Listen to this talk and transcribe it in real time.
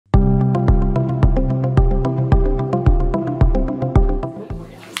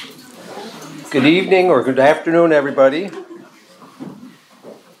Good evening or good afternoon, everybody. I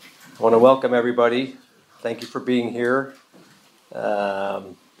want to welcome everybody. Thank you for being here.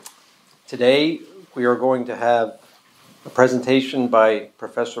 Today we are going to have a presentation by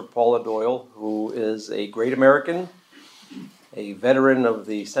Professor Paula Doyle, who is a great American, a veteran of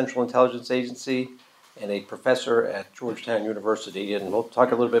the Central Intelligence Agency, and a professor at Georgetown University. And we'll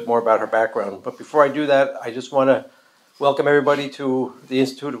talk a little bit more about her background. But before I do that, I just want to welcome everybody to the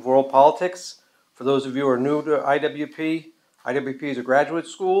Institute of World Politics. For those of you who are new to IWP, IWP is a graduate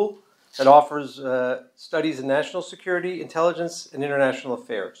school that offers studies in national security, intelligence, and international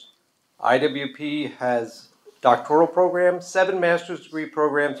affairs. IWP has doctoral programs, 7 master's degree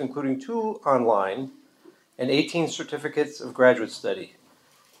programs, including 2 online, and 18 certificates of graduate study.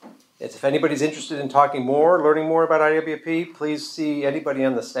 If anybody's interested in talking more, learning more about IWP, please see anybody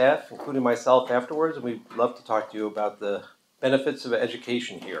on the staff, including myself, afterwards, and we'd love to talk to you about the benefits of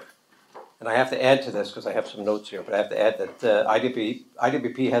education here. And I have to add to this, because I have some notes here, but I have to add that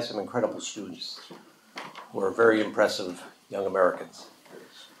IWP has some incredible students who are very impressive young Americans.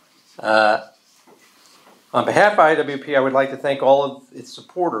 On behalf of IWP, I would like to thank all of its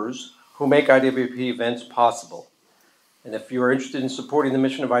supporters who make IWP events possible. And if you are interested in supporting the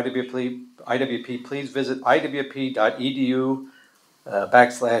mission of IWP, please visit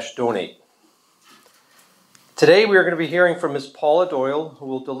iwp.edu/donate. Today we are going to be hearing from Ms. Paula Doyle, who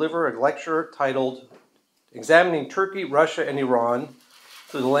will deliver a lecture titled Examining Turkey, Russia, and Iran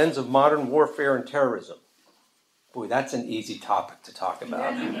Through the Lens of Modern Warfare and Terrorism. Boy, that's an easy topic to talk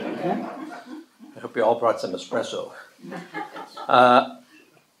about. I hope you all brought some espresso.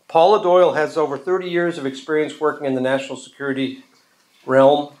 Paula Doyle has over 30 years of experience working in the national security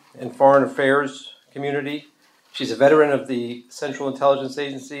realm and foreign affairs community. She's a veteran of the Central Intelligence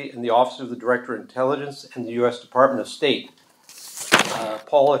Agency and the Office of the Director of Intelligence and the U.S. Department of State.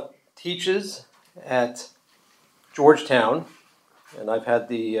 Paula teaches at Georgetown, and I've had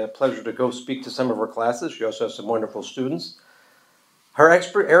the pleasure to go speak to some of her classes. She also has some wonderful students. Her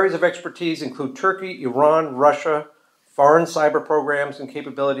areas of expertise include Turkey, Iran, Russia, foreign cyber programs and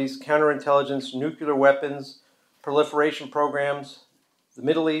capabilities, counterintelligence, nuclear weapons, proliferation programs, the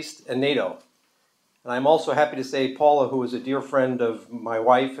Middle East, and NATO. And I'm also happy to say Paula, who is a dear friend of my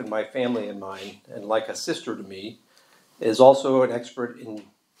wife and my family and mine, and like a sister to me, is also an expert in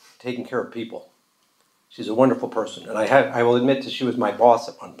taking care of people. She's a wonderful person, and I will admit that she was my boss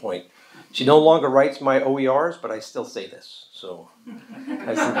at one point. She no longer writes my OERs, but I still say this, so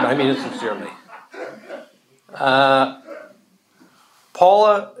I mean it sincerely.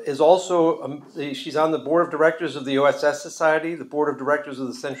 Paula is also, she's on the board of directors of the OSS Society, the board of directors of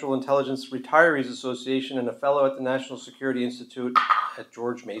the Central Intelligence Retirees Association, and a fellow at the National Security Institute at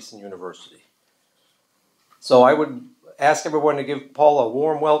George Mason University. So I would ask everyone to give Paula a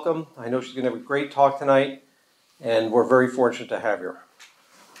warm welcome. I know she's going to have a great talk tonight, and we're very fortunate to have her.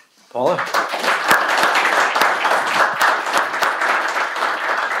 Paula?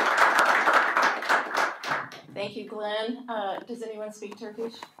 Thank you, Glenn. Does anyone speak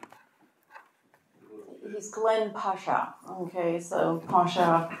Turkish? He's Glenn Pasha. Okay, so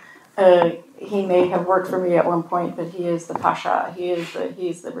Pasha, he may have worked for me at one point, but he is the Pasha. He's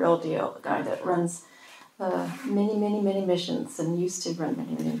the real deal, the guy that runs many missions and used to run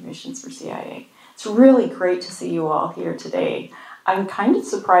many missions for CIA. It's really great to see you all here today. I'm kind of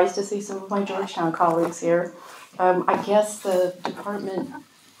surprised to see some of my Georgetown colleagues here. I guess the department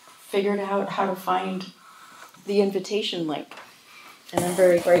figured out how to find the invitation link, and I'm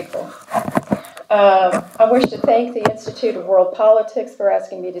very grateful. I wish to thank the Institute of World Politics for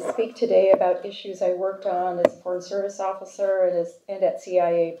asking me to speak today about issues I worked on as a Foreign Service officer and at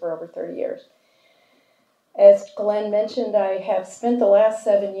CIA for over 30 years. As Glenn mentioned, I have spent the last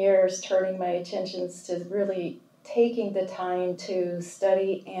 7 years turning my attentions to really taking the time to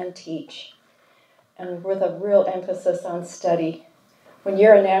study and teach, and with a real emphasis on study. When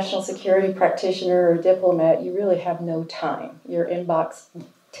you're a national security practitioner or diplomat, you really have no time. Your inbox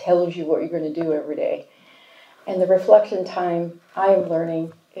tells you what you're going to do every day. And the reflection time I am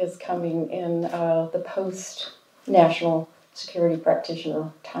learning is coming in the post-national security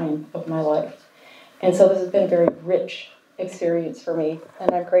practitioner time of my life. And so this has been a very rich experience for me,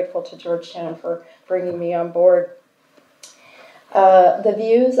 and I'm grateful to Georgetown for bringing me on board. The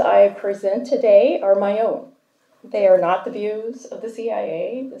views I present today are my own. They are not the views of the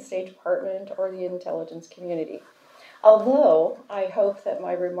CIA, the State Department, or the intelligence community. Although I hope that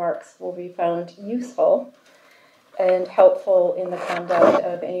my remarks will be found useful and helpful in the conduct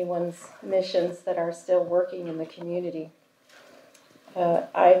of anyone's missions that are still working in the community.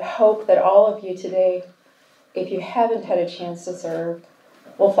 I hope that all of you today, if you haven't had a chance to serve,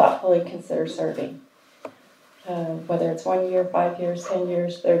 will thoughtfully consider serving, whether it's 1 year, 5 years, 10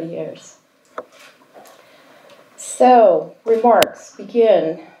 years, 30 years. So, remarks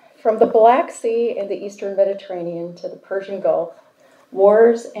begin. From the Black Sea and the Eastern Mediterranean to the Persian Gulf,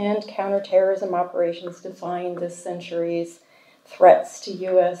 wars and counterterrorism operations define this century's threats to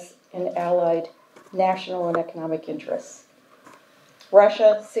U.S. and allied national and economic interests.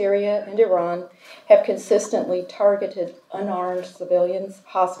 Russia, Syria, and Iran have consistently targeted unarmed civilians,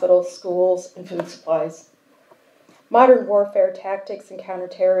 hospitals, schools, and food supplies. Modern warfare tactics and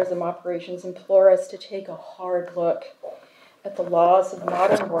counterterrorism operations implore us to take a hard look at the laws of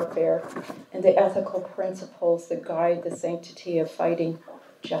modern warfare and the ethical principles that guide the sanctity of fighting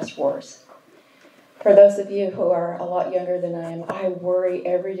just wars. For those of you who are a lot younger than I am, I worry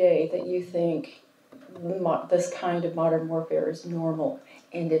every day that you think this kind of modern warfare is normal,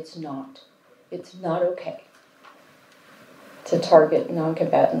 and it's not. It's not okay to target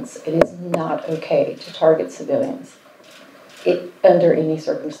non-combatants. It is not okay to target civilians under any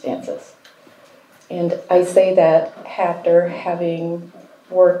circumstances. And I say that after having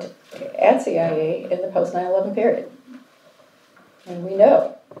worked at CIA in the post-9/11 period. And we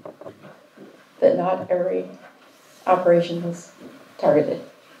know that not every operation was targeted.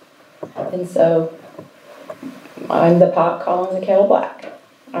 And so I'm the pot calling the kettle black.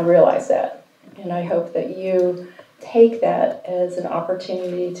 I realize that. And I hope that you take that as an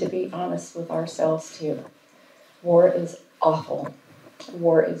opportunity to be honest with ourselves too. War is awful.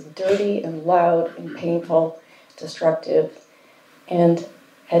 War is dirty and loud and painful, destructive, and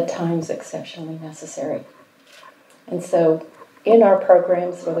at times exceptionally necessary. And so in our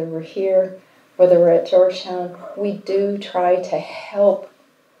programs, whether we're here, whether we're at Georgetown, we do try to help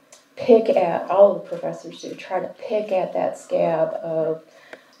pick at, all the professors do, try to pick at that scab of,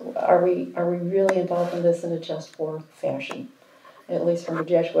 are we really involved in this in a just war fashion? At least from a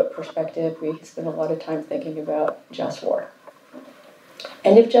Jesuit perspective, we spend a lot of time thinking about just war.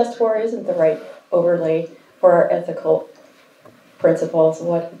 And if just war isn't the right overlay for our ethical principles,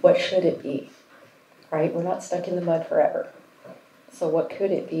 what should it be? Right? We're not stuck in the mud forever. So what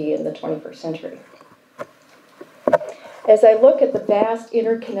could it be in the 21st century? As I look at the vast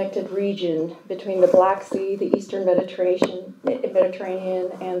interconnected region between the Black Sea, the Eastern Mediterranean,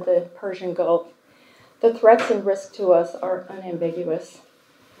 and the Persian Gulf, the threats and risks to us are unambiguous,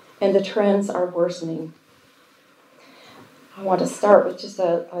 and the trends are worsening. I want to start with just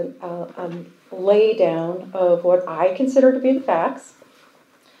a lay down of what I consider to be the facts.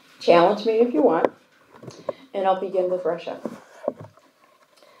 Challenge me if you want, and I'll begin with Russia.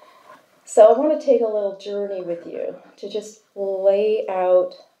 So I want to take a little journey with you to just lay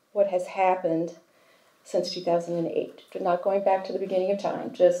out what has happened since 2008. Not going back to the beginning of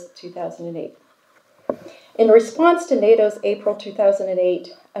time, just 2008. In response to NATO's April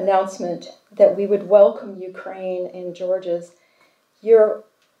 2008 announcement that we would welcome Ukraine and Georgia's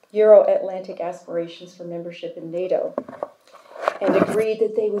Euro-Atlantic aspirations for membership in NATO, and agreed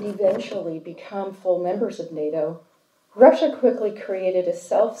that they would eventually become full members of NATO, Russia quickly created a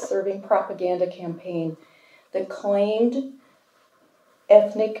self-serving propaganda campaign that claimed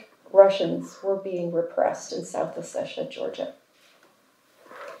ethnic Russians were being repressed in South Ossetia, Georgia.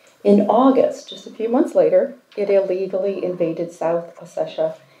 In August, just a few months later, it illegally invaded South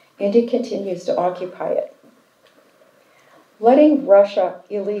Ossetia, and it continues to occupy it. Letting Russia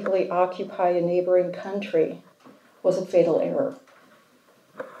illegally occupy a neighboring country was a fatal error.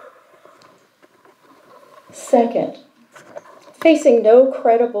 Second, facing no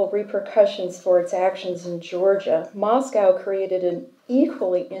credible repercussions for its actions in Georgia, Moscow created an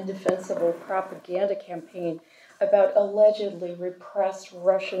equally indefensible propaganda campaign about allegedly repressed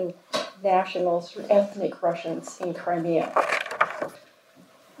Russian nationals, ethnic Russians in Crimea.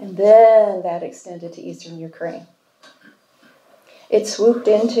 And then that extended to eastern Ukraine. It swooped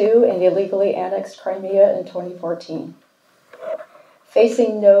into and illegally annexed Crimea in 2014.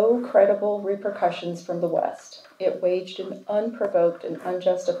 Facing no credible repercussions from the West, it waged an unprovoked and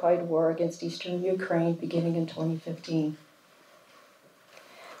unjustified war against eastern Ukraine beginning in 2015.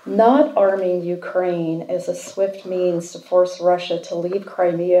 Not arming Ukraine as a swift means to force Russia to leave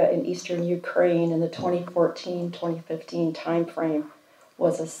Crimea and eastern Ukraine in the 2014-2015 timeframe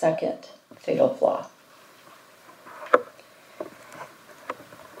was a second fatal flaw.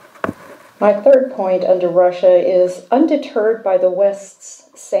 My third point under Russia is, undeterred by the West's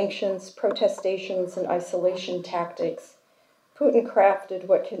sanctions, protestations, and isolation tactics, Putin crafted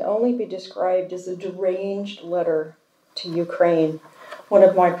what can only be described as a deranged letter to Ukraine. One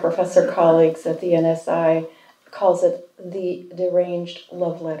of my professor colleagues at the NSI calls it the deranged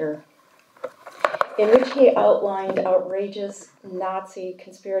love letter. in which he outlined outrageous Nazi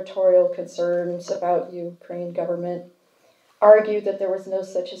conspiratorial concerns about Ukraine government, argued that there was no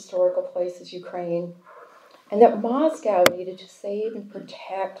such historical place as Ukraine, and that Moscow needed to save and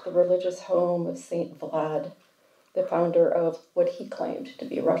protect the religious home of Saint Vlad, the founder of what he claimed to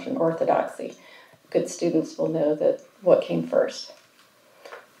be Russian Orthodoxy. Good students will know that what came first?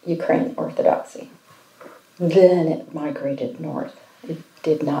 Ukraine Orthodoxy. Then it migrated north. It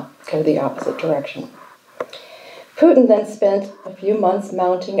did not go the opposite direction. Putin then spent a few months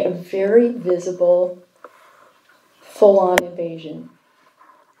mounting a very visible, full-on invasion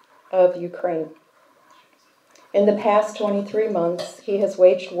of Ukraine. In the past 23 months, he has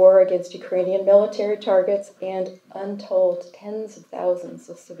waged war against Ukrainian military targets and untold tens of thousands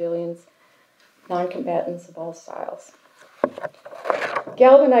of civilians, non-combatants of all styles.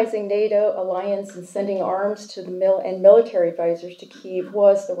 Galvanizing NATO alliance and sending arms to the military advisors to Kyiv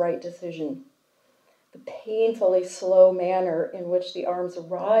was the right decision. The painfully slow manner in which the arms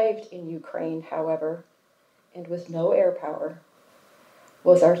arrived in Ukraine, however, and with no air power,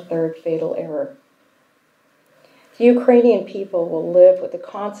 was our third fatal error. The Ukrainian people will live with the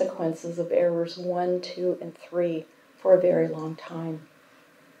consequences of errors 1, 2, and 3 for a very long time.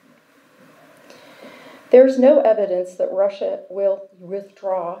 There is no evidence that Russia will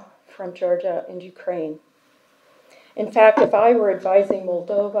withdraw from Georgia and Ukraine. In fact, if I were advising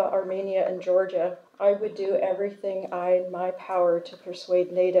Moldova, Armenia, and Georgia, I would do everything in my power to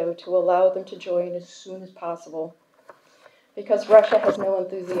persuade NATO to allow them to join as soon as possible, because Russia has no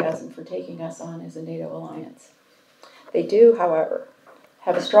enthusiasm for taking us on as a NATO alliance. They do, however,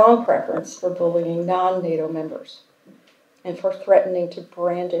 have a strong preference for bullying non-NATO members and for threatening to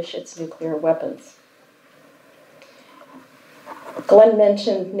brandish its nuclear weapons. Glenn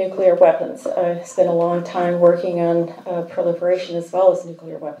mentioned nuclear weapons. I spent a long time working on proliferation as well as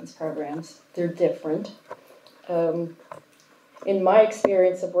nuclear weapons programs. They're different. In my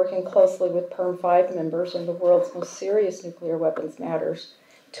experience of working closely with PERM 5 members on the world's most serious nuclear weapons matters,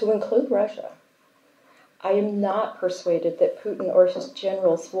 to include Russia, I am not persuaded that Putin or his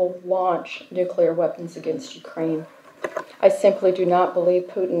generals will launch nuclear weapons against Ukraine. I simply do not believe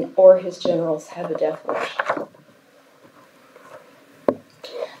Putin or his generals have a death wish.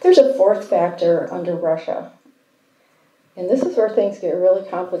 There's a fourth factor under Russia, and this is where things get really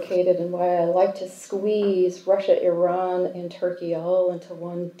complicated and why I like to squeeze Russia, Iran, and Turkey all into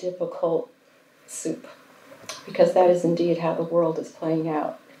one difficult soup, because that is indeed how the world is playing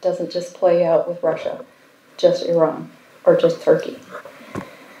out. It doesn't just play out with Russia, just Iran, or just Turkey.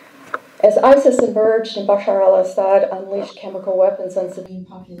 As ISIS emerged and Bashar al-Assad unleashed chemical weapons on civilian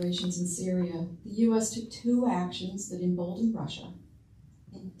populations in Syria, the U.S. took two actions that emboldened Russia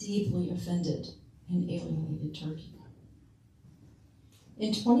and deeply offended and alienated Turkey.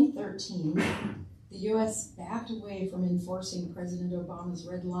 In 2013, the U.S. backed away from enforcing President Obama's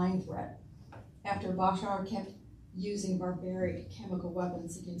red line threat after Bashar kept using barbaric chemical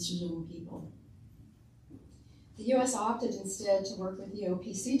weapons against his own people. The U.S. opted instead to work with the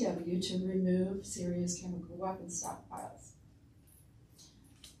OPCW to remove Syria's chemical weapons stockpiles.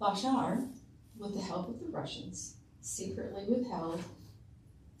 Bashar, with the help of the Russians, secretly withheld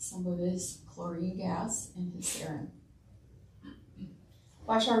some of his chlorine gas and his sarin.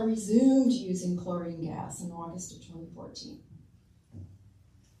 Bashar resumed using chlorine gas in August of 2014.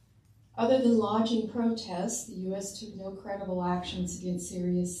 Other than lodging protests, the U.S. took no credible actions against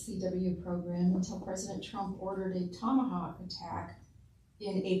Syria's CW program until President Trump ordered a Tomahawk attack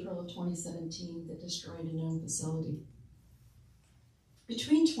in April of 2017 that destroyed a known facility.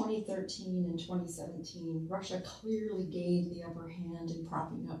 Between 2013 and 2017, Russia clearly gained the upper hand in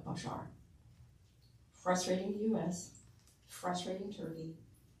propping up Bashar, frustrating the U.S., frustrating Turkey,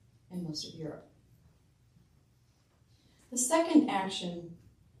 and most of Europe. The second action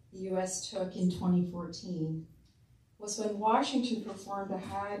the U.S. took in 2014 was when Washington performed a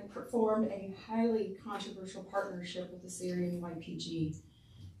highly controversial partnership with the Syrian YPG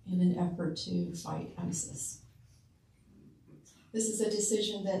in an effort to fight ISIS. This is a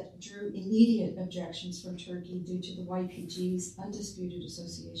decision that drew immediate objections from Turkey due to the YPG's undisputed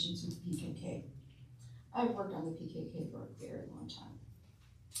associations with the PKK. I've worked on the PKK for a very long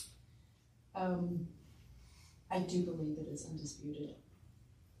time. I do believe that it's undisputed,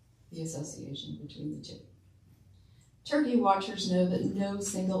 the association between the two. Turkey watchers know that no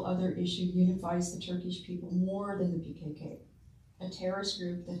single other issue unifies the Turkish people more than the PKK, a terrorist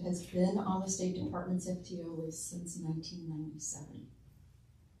group that has been on the State Department's FTO list since 1997.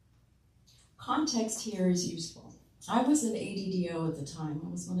 Context here is useful. I was an ADDO at the time. I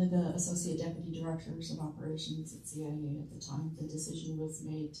was one of the associate deputy directors of operations at CIA at the time the decision was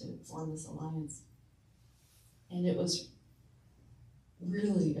made to form this alliance. And it was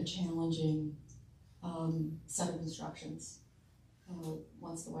really a challenging set of instructions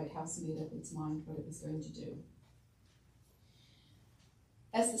once the White House made up its mind what it was going to do.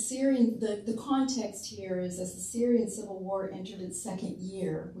 As the Syrian, the context here is as the Syrian civil war entered its second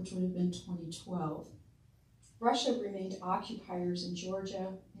year, which would have been 2012, Russia remained occupiers in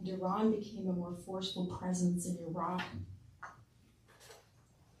Georgia, and Iran became a more forceful presence in Iraq.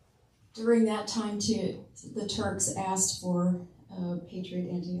 During that time, too, the Turks asked for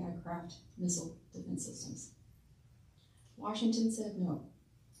Patriot anti-aircraft missile defense systems. Washington said no.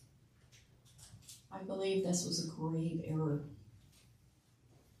 I believe this was a grave error.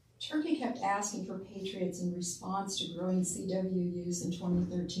 Turkey kept asking for Patriots in response to growing CW use in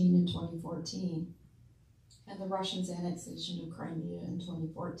 2013 and 2014, and the Russians' annexation of Crimea in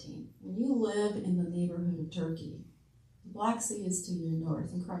 2014. When you live in the neighborhood of Turkey, the Black Sea is to your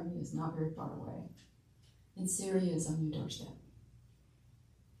north, and Crimea is not very far away, and Syria is on your doorstep.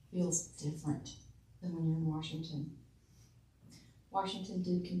 Feels different than when you're in Washington. Washington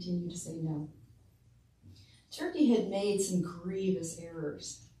did continue to say no. Turkey had made some grievous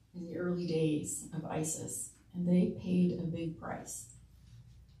errors in the early days of ISIS, and they paid a big price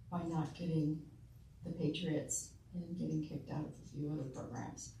by not getting the Patriots and getting kicked out of a few other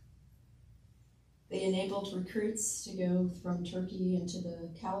programs. They enabled recruits to go from Turkey into the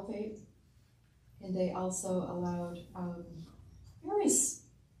caliphate, and they also allowed various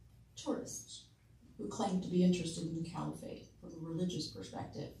tourists who claimed to be interested in the caliphate from a religious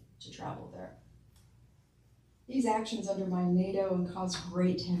perspective to travel there. These actions undermined NATO and caused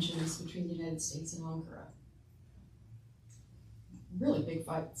great tensions between the United States and Ankara. Really big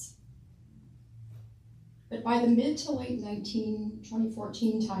fights. But by the mid to late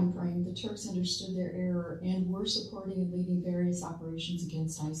 2014 timeframe, the Turks understood their error and were supporting and leading various operations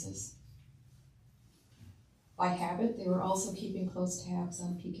against ISIS. By habit, they were also keeping close tabs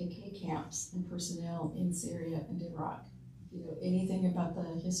on PKK camps and personnel in Syria and Iraq. If you know anything about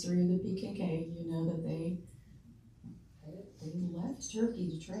the history of the PKK, you know that they left Turkey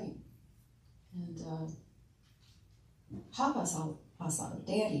to train. And Papa Assad,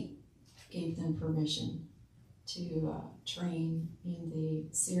 Daddy, gave them permission to train in the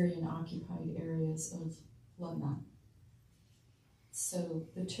Syrian-occupied areas of Lebanon. So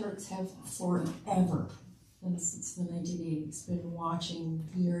the Turks have forever, since the 1980s, been watching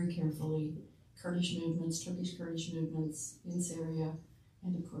very carefully Kurdish movements, Turkish Kurdish movements in Syria,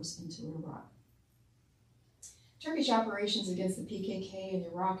 and of course into Iraq. Turkish operations against the PKK in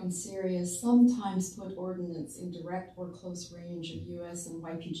Iraq and Syria sometimes put ordnance in direct or close range of US and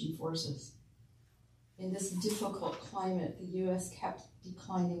YPG forces. In this difficult climate, the US kept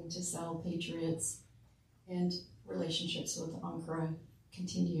declining to sell Patriots, and relationships with Ankara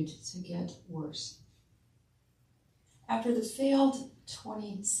continued to get worse. After the failed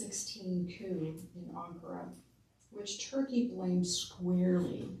 2016 coup in Ankara, which Turkey blamed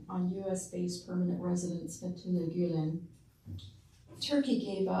squarely on US-based permanent resident Fethullah Gülen, Turkey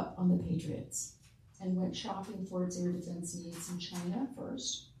gave up on the Patriots and went shopping for its air defense needs in China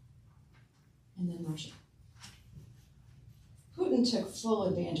first, and then Russia. Putin took full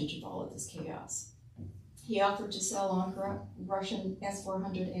advantage of all of this chaos. He offered to sell Ankara Russian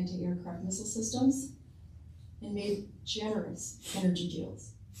S-400 anti-aircraft missile systems and made generous energy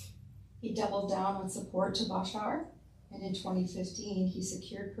deals. He doubled down on support to Bashar, and in 2015, he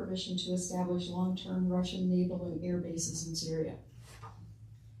secured permission to establish long-term Russian naval and air bases in Syria.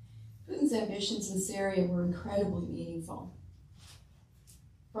 Putin's ambitions in Syria were incredibly meaningful.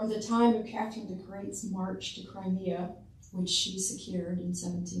 From the time of Catherine the Great's march to Crimea, which she secured in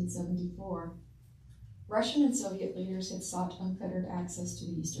 1774, Russian and Soviet leaders had sought unfettered access to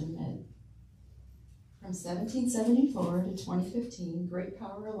the Eastern Med. From 1774 to 2015, great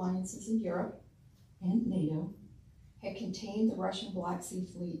power alliances in Europe and NATO had contained the Russian Black Sea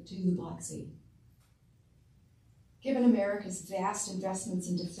Fleet to the Black Sea. Given America's vast investments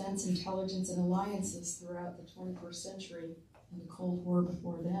in defense, intelligence, and alliances throughout the 21st century and the Cold War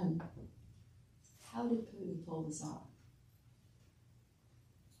before then, how did Putin pull this off?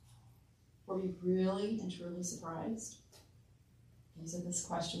 Were we really and truly surprised? These are the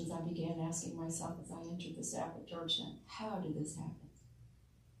questions I began asking myself as I entered the staff at Georgetown. How did this happen?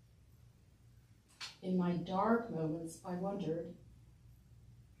 In my dark moments, I wondered,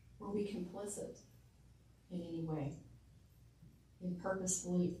 were we complicit in any way in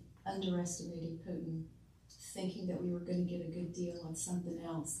purposefully underestimating Putin, thinking that we were going to get a good deal on something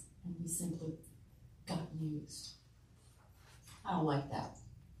else, and we simply got used? I don't like that.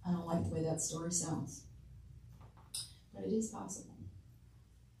 I don't like the way that story sounds. But it is possible.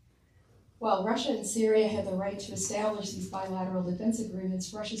 While Russia and Syria had the right to establish these bilateral defense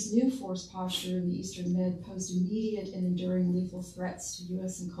agreements, Russia's new force posture in the Eastern Med posed immediate and enduring lethal threats to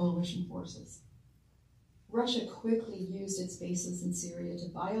U.S. and coalition forces. Russia quickly used its bases in Syria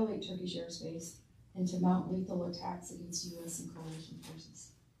to violate Turkish airspace and to mount lethal attacks against U.S. and coalition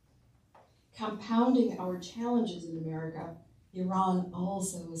forces. Compounding our challenges in America, Iran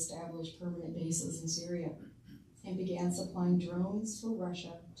also established permanent bases in Syria and began supplying drones for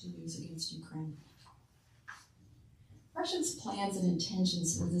Russia to use against Ukraine. Russia's plans and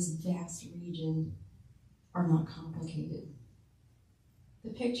intentions for this vast region are not complicated. The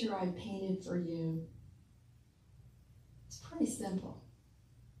picture I painted for you is pretty simple.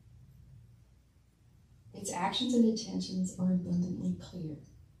 Its actions and intentions are abundantly clear.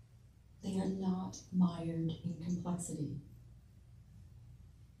 They are not mired in complexity.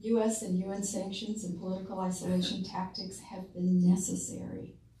 US and UN sanctions and political isolation tactics have been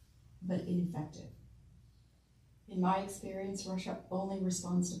necessary, but ineffective. In my experience, Russia only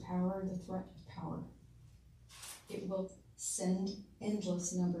responds to power, the threat of power. It will send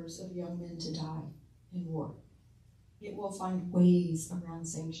endless numbers of young men to die in war. It will find ways around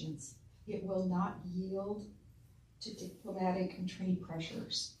sanctions. It will not yield to diplomatic and trade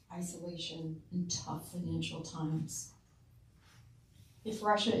pressures, isolation, and tough financial times. If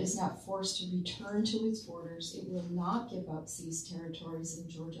Russia is not forced to return to its borders, it will not give up seized territories in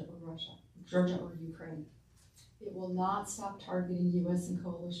Georgia or Ukraine. It will not stop targeting US and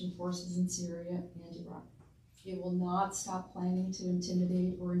coalition forces in Syria and Iraq. It will not stop planning to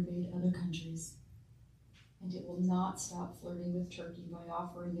intimidate or invade other countries. And it will not stop flirting with Turkey by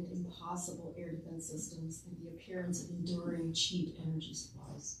offering it impossible air defense systems and the appearance of enduring cheap energy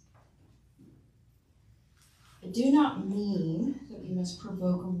supplies. I do not mean that we must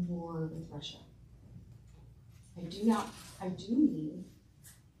provoke a war with Russia. I do mean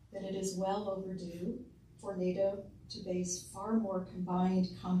that it is well overdue for NATO to base far more combined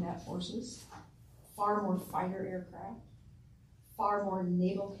combat forces, far more fighter aircraft, far more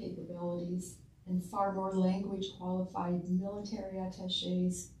naval capabilities, and far more language-qualified military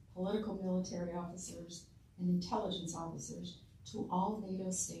attachés, political military officers, and intelligence officers to all NATO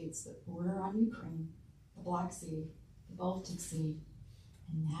states that border on Ukraine, the Black Sea, the Baltic Sea,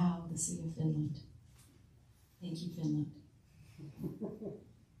 and now the Sea of Finland. Thank you, Finland.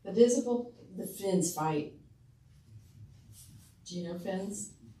 The Finns fight. Do you know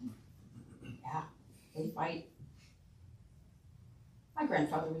Finns? Yeah, they fight. My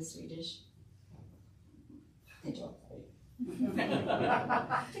grandfather was Swedish. They don't fight.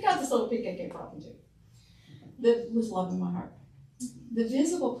 They got this little PKK problem too. That was love in my heart. The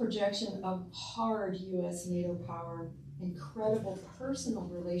visible projection of hard US-NATO power and credible personal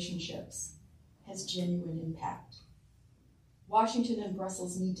relationships has genuine impact. Washington and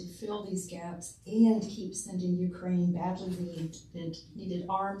Brussels need to fill these gaps and keep sending Ukraine badly needed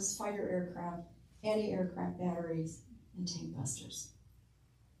arms, fighter aircraft, anti-aircraft batteries, and tank busters.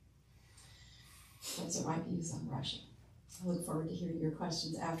 Those are my views on Russia. I look forward to hearing your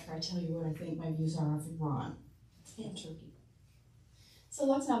questions after I tell you what I think my views are of Iran and Turkey. So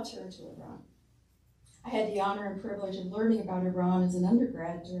let's now turn to Iran. I had the honor and privilege of learning about Iran as an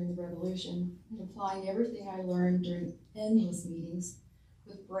undergrad during the revolution and applying everything I learned during endless meetings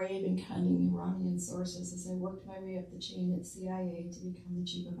with brave and cunning Iranian sources as I worked my way up the chain at CIA to become the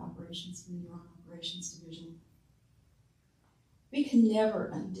chief of operations for the Iran Operations Division. We can never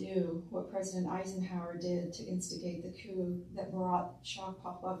undo what President Eisenhower did to instigate the coup that brought Shah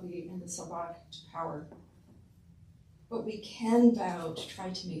Pahlavi and the Sabah to power. But we can vow to try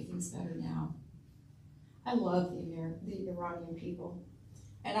to make things better now. I love the Iranian people,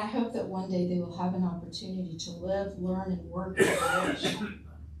 and I hope that one day they will have an opportunity to live, learn, and work as they wish,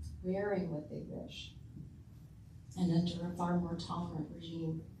 wearing what they wish, and under a far more tolerant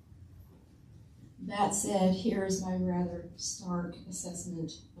regime. That said, here is my rather stark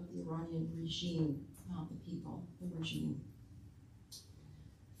assessment of the Iranian regime, not the people, the regime.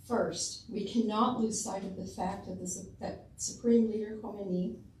 First, we cannot lose sight of the fact that Supreme Leader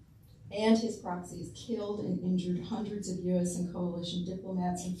Khomeini and his proxies killed and injured hundreds of US and coalition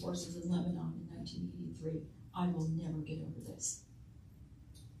diplomats and forces in Lebanon in 1983. I will never get over this.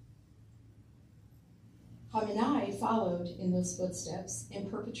 Khamenei followed in those footsteps and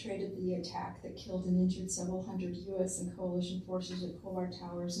perpetrated the attack that killed and injured several hundred US and coalition forces at Khobar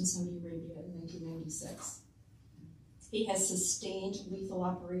Towers in Saudi Arabia in 1996. He has sustained lethal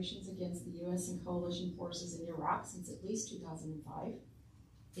operations against the US and coalition forces in Iraq since at least 2005,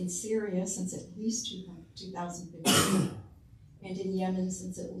 in Syria since at least 2015, and in Yemen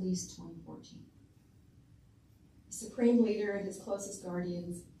since at least 2014. The Supreme Leader and his closest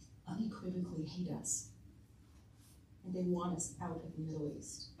guardians unequivocally hate us, and they want us out of the Middle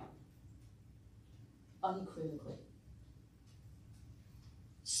East. Unequivocally.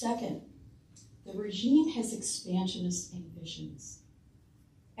 Second, the regime has expansionist ambitions.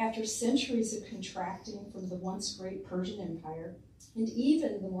 After centuries of contracting from the once great Persian Empire, and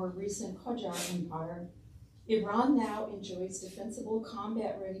even the more recent Qajar Empire, Iran now enjoys defensible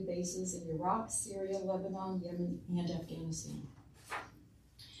combat-ready bases in Iraq, Syria, Lebanon, Yemen, and Afghanistan.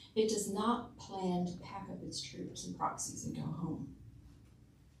 It does not plan to pack up its troops and proxies and go home.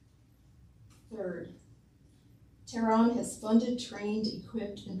 Third, Tehran has funded, trained,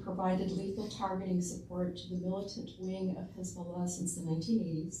 equipped, and provided lethal targeting support to the militant wing of Hizballah since the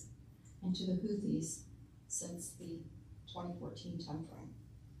 1980s, and to the Houthis since the 2014 timeframe.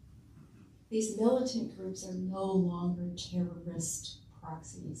 These militant groups are no longer terrorist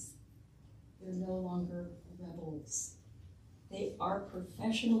proxies. They're no longer rebels. They are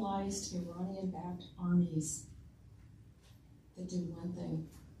professionalized Iranian-backed armies that do one thing: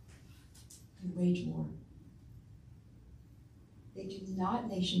 they wage war. They do not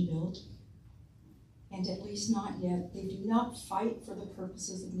nation build, and at least not yet, they do not fight for the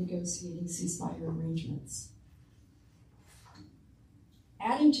purposes of negotiating ceasefire arrangements.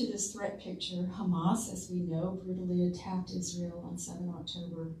 Adding to this threat picture, Hamas, as we know, brutally attacked Israel on 7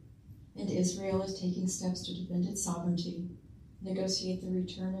 October, and Israel is taking steps to defend its sovereignty, negotiate the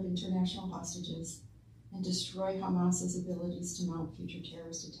return of international hostages, and destroy Hamas's abilities to mount future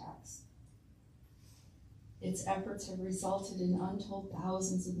terrorist attacks. Its efforts have resulted in untold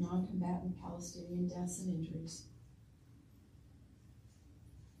thousands of non-combatant Palestinian deaths and injuries.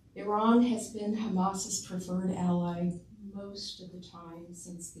 Iran has been Hamas's preferred ally most of the time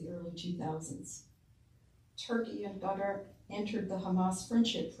since the early 2000s. Turkey and Qatar entered the Hamas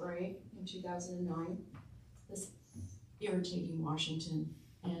friendship fray in 2009, this irritating Washington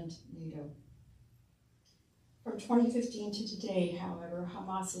and NATO. From 2015 to today, however,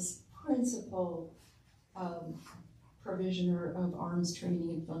 Hamas's principal provisioner of arms training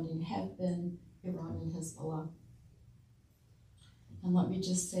and funding have been Iran and Hizballah. And let me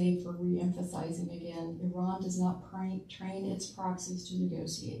just say, for re-emphasizing again, Iran does not train its proxies to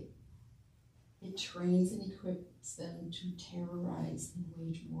negotiate. It trains and equips them to terrorize and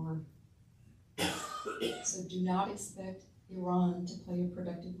wage war. So do not expect Iran to play a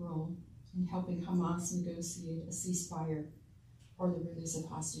productive role in helping Hamas negotiate a ceasefire or the release of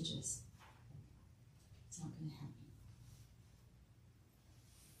hostages. It's not going to happen.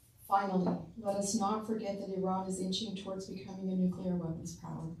 Finally, let us not forget that Iran is inching towards becoming a nuclear weapons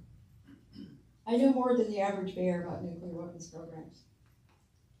power. I know more than the average bear about nuclear weapons programs.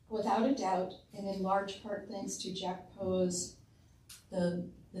 Without a doubt, and in large part thanks to Jack Poe's, the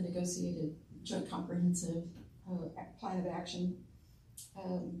negotiated Joint Comprehensive Plan of Action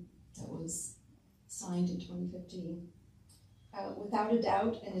that was signed in 2015. Without a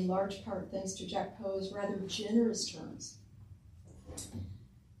doubt, and in large part thanks to Jack Poe's rather generous terms,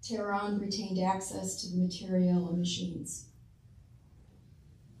 Tehran retained access to the material and machines.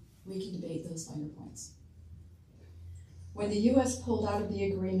 We can debate those finer points. When the US pulled out of the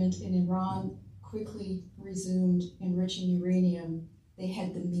agreement and Iran quickly resumed enriching uranium, they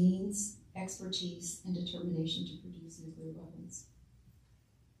had the means, expertise, and determination to produce nuclear weapons.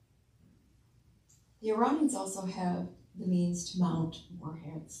 The Iranians also have the means to mount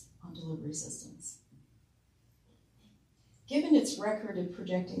warheads on delivery systems. Given its record of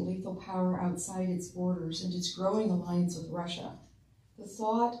projecting lethal power outside its borders and its growing alliance with Russia, the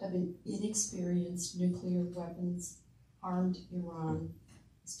thought of an inexperienced nuclear weapons-armed Iran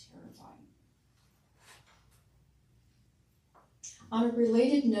is terrifying. On a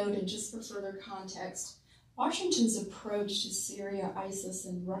related note, and just for further context, Washington's approach to Syria, ISIS,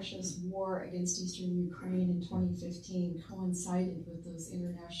 and Russia's war against eastern Ukraine in 2015 coincided with those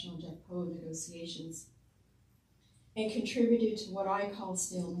international JETPO negotiations and contributed to what I call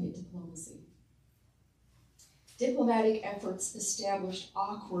stalemate diplomacy. Diplomatic efforts established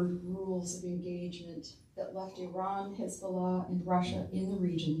awkward rules of engagement that left Iran, Hezbollah, and Russia in the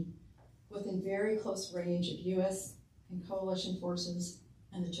region within very close range of US and coalition forces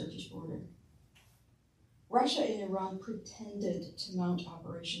and the Turkish border. Russia and Iran pretended to mount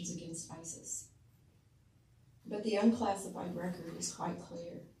operations against ISIS, but the unclassified record is quite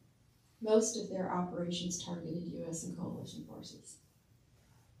clear. Most of their operations targeted US and coalition forces.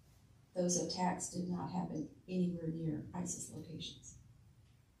 Those attacks did not happen anywhere near ISIS locations.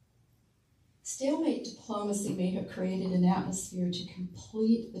 Stalemate diplomacy may have created an atmosphere to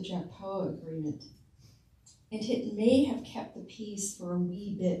complete the JETPO agreement, and it may have kept the peace for a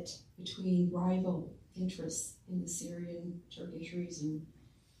wee bit between rival interests in the Syrian-Turkish region,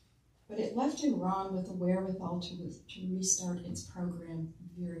 but it left Iran with the wherewithal to restart its program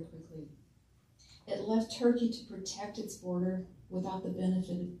very quickly. It left Turkey to protect its border without the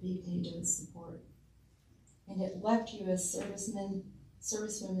benefit of big NATO support. And it left U.S. servicemen,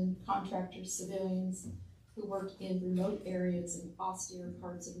 servicewomen, contractors, civilians who worked in remote areas in austere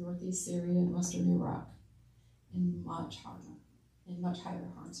parts of northeast Syria and western Iraq in much higher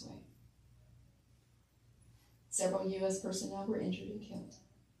harm's way. Several U.S. personnel were injured and killed.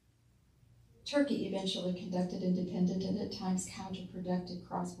 Turkey eventually conducted independent and at times counterproductive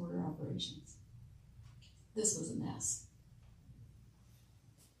cross-border operations. This was a mess.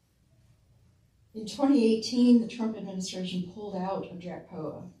 In 2018, the Trump administration pulled out of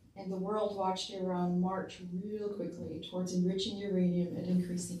JCPOA, and the world watched Iran march real quickly towards enriching uranium at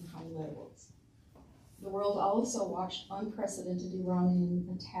increasing high levels. The world also watched unprecedented Iranian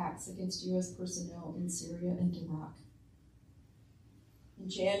attacks against U.S. personnel in Syria and Iraq. In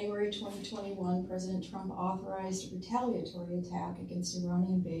January 2021, President Trump authorized a retaliatory attack against an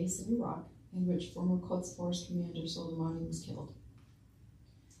Iranian base in Iraq, in which former Quds Force Commander Soleimani was killed.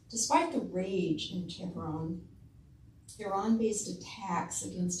 Despite the rage in Tehran, Iran-based attacks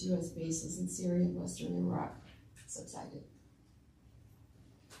against U.S. bases in Syria and western Iraq subsided.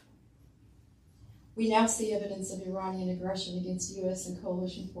 We now see evidence of Iranian aggression against U.S. and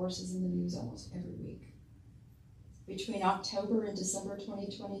coalition forces in the news almost every week. Between October and December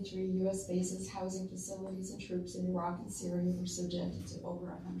 2023, U.S. bases, housing facilities, and troops in Iraq and Syria were subjected to over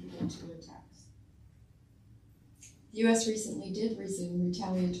 102 attacks. The U.S. recently did resume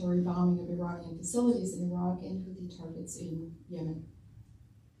retaliatory bombing of Iranian facilities in Iraq and Houthi targets in Yemen.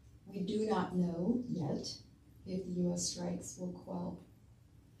 We do not know yet if the U.S. strikes will quell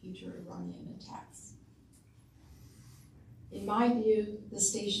future Iranian attacks. In my view, the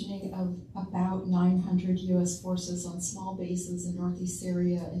stationing of about 900 U.S. forces on small bases in northeast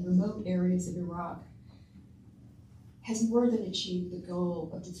Syria and remote areas of Iraq has more than achieved the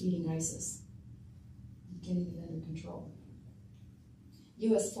goal of defeating ISIS and getting it under control.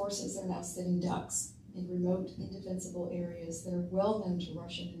 U.S. forces are now sitting ducks in remote, indefensible areas that are well known to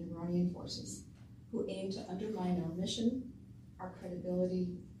Russian and Iranian forces, who aim to undermine our mission, our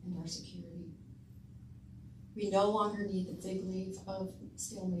credibility, and our security. We no longer need the fig leaf of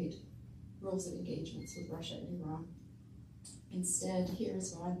stalemate rules of engagements with Russia and Iran. Instead,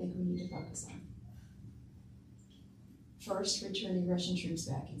 here's what I think we need to focus on. First, returning Russian troops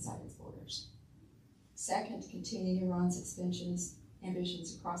back inside its borders. Second, containing Iran's expansionist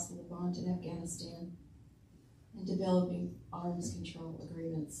ambitions across the Levant and Afghanistan, and developing arms control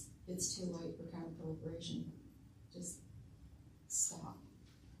agreements. It's too late for counterproliferation. Just stop.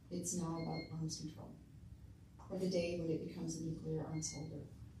 It's now about arms control, or the day when it becomes a nuclear arms holder.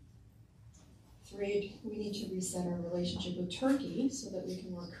 Three, we need to reset our relationship with Turkey so that we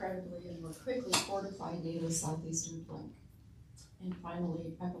can more credibly and more quickly fortify NATO's southeastern flank. And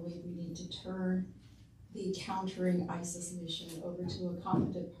finally, I believe we need to turn the countering ISIS mission over to a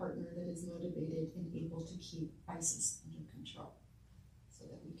competent partner that is motivated and able to keep ISIS under control so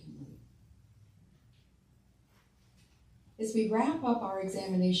that we can lead. As we wrap up our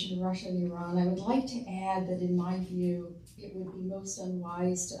examination of Russia and Iran, I would like to add that in my view, it would be most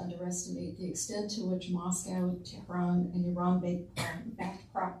unwise to underestimate the extent to which Moscow, Tehran, and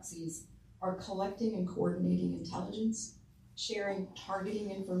Iran-backed proxies are collecting and coordinating intelligence, sharing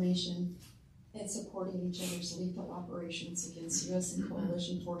targeting information, and supporting each other's lethal operations against U.S. and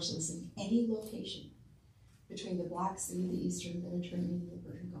coalition forces in any location between the Black Sea, the Eastern Mediterranean, and the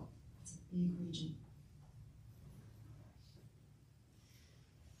Persian Gulf. It's a big region.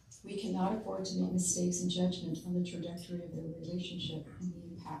 We cannot afford to make mistakes in judgment on the trajectory of their relationship and the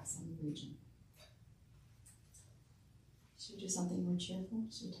impacts on the region. Should we do something more cheerful?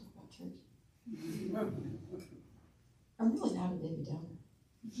 Should we talk about Turkey? I'm really not a baby downer.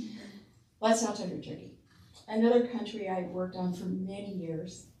 Let's now turn to Turkey, another country I've worked on for many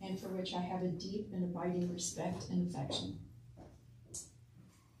years and for which I have a deep and abiding respect and affection.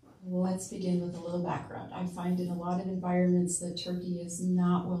 Let's begin with a little background. I find in a lot of environments that Turkey is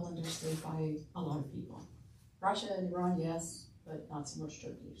not well understood by a lot of people. Russia and Iran, yes, but not so much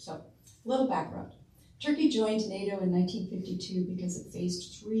Turkey. So, a little background. Turkey joined NATO in 1952 because it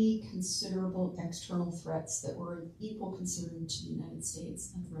faced three considerable external threats that were of equal concern to the United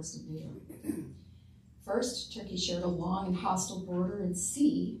States and the rest of NATO. First, Turkey shared a long and hostile border and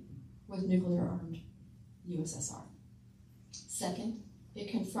sea with nuclear-armed USSR. Second, it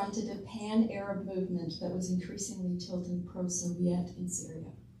confronted a pan-Arab movement that was increasingly tilting pro-Soviet in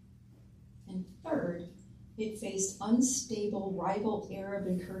Syria. And third, It faced unstable rival Arab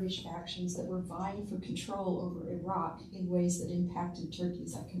and Kurdish factions that were vying for control over Iraq in ways that impacted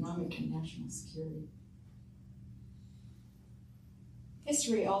Turkey's economic and national security.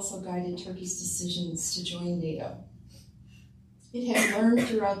 History also guided Turkey's decisions to join NATO. It had learned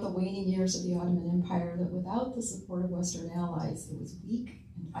throughout the waning years of the Ottoman Empire that without the support of Western allies, it was weak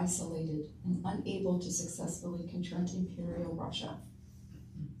and isolated and unable to successfully confront Imperial Russia,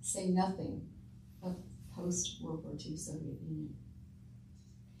 say nothing of post-World War II Soviet Union.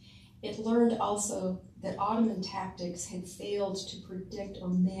 It learned also that Ottoman tactics had failed to predict or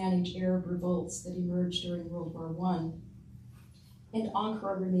manage Arab revolts that emerged during World War I, and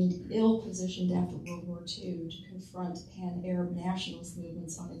Ankara remained ill-positioned after World War II to confront pan-Arab nationalist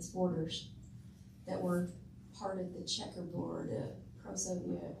movements on its borders that were part of the checkerboard,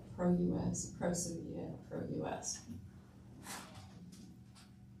 pro-Soviet, pro-US, pro-Soviet, pro-US.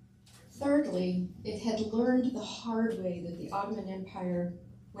 Thirdly, it had learned the hard way that the Ottoman Empire,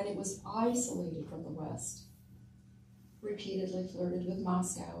 when it was isolated from the West, repeatedly flirted with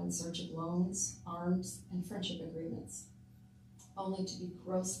Moscow in search of loans, arms, and friendship agreements, only to be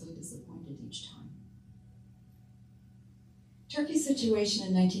grossly disappointed each time. Turkey's situation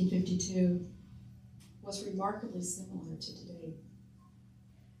in 1952 was remarkably similar to today.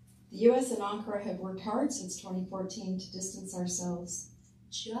 The US and Ankara have worked hard since 2014 to distance ourselves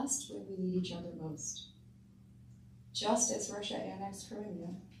just when we need each other most. Just as Russia annexed Crimea,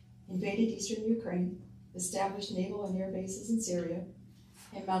 invaded eastern Ukraine, established naval and air bases in Syria,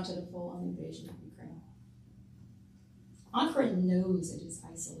 and mounted a full-on invasion of Ukraine. Ankara knows it is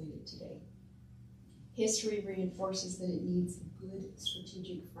isolated today. History reinforces that it needs good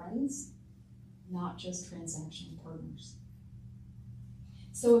strategic friends, not just transactional partners.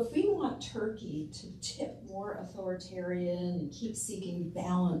 So if we want Turkey to tip more authoritarian and keep seeking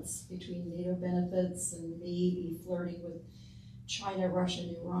balance between NATO benefits and maybe flirting with China, Russia,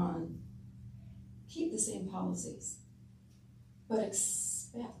 and Iran, keep the same policies, but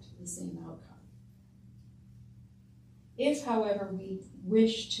expect the same outcome. If, however, we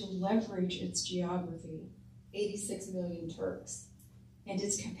wish to leverage its geography, 86 million Turks, and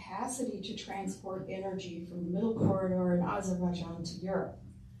its capacity to transport energy from the Middle Corridor in Azerbaijan to Europe,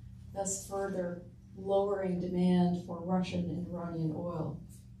 thus further lowering demand for Russian and Iranian oil,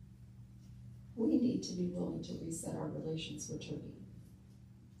 we need to be willing to reset our relations with Turkey.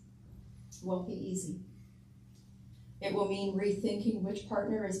 It won't be easy. It will mean rethinking which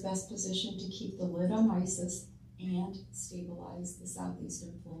partner is best positioned to keep the lid on ISIS and stabilize the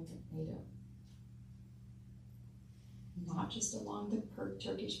southeastern flank of NATO. Not just along the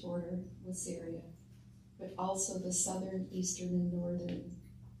Turkish border with Syria, but also the southern, eastern, and northern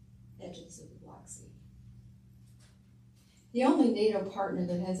edges of the Black Sea. The only NATO partner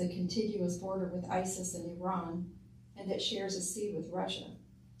that has a contiguous border with ISIS and Iran, and that shares a sea with Russia,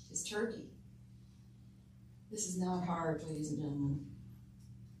 is Turkey. This is not hard, ladies and gentlemen.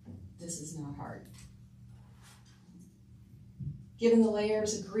 This is not hard. Given the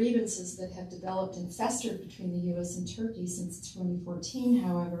layers of grievances that have developed and festered between the US and Turkey since 2014,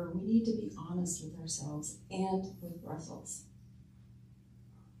 however, we need to be honest with ourselves and with Brussels.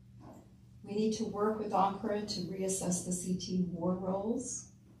 We need to work with Ankara to reassess the CT war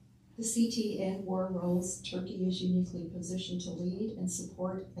roles. The CT and war roles Turkey is uniquely positioned to lead and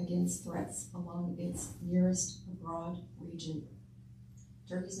support against threats along its nearest abroad region.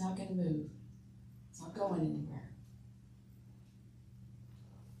 Turkey's not going to move. It's not going anywhere.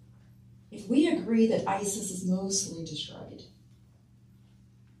 If we agree that ISIS is mostly destroyed,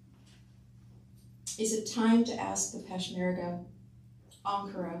 is it time to ask the Peshmerga,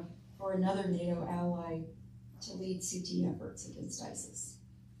 Ankara, or another NATO ally to lead CT efforts against ISIS?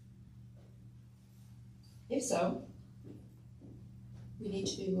 If so, we need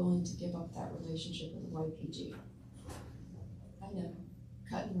to be willing to give up that relationship with the YPG. I know,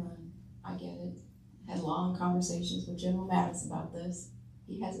 cut and run, I get it. Had long conversations with General Mattis about this.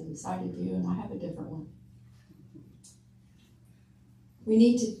 He has a decided view and I have a different one. We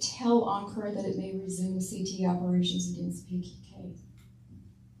need to tell Ankara that it may resume CT operations against PKK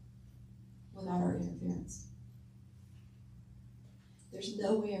without our interference. There's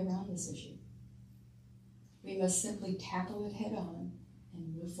no way around this issue. We must simply tackle it head on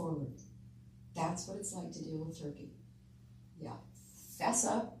and move forward. That's what it's like to deal with Turkey. You fess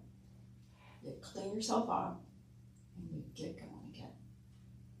up, you clean yourself up, and you get going again.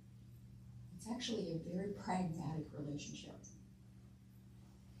 It's actually a very pragmatic relationship.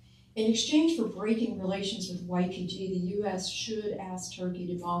 In exchange for breaking relations with YPG, the US should ask Turkey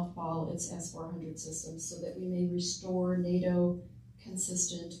to mothball its S-400 systems so that we may restore NATO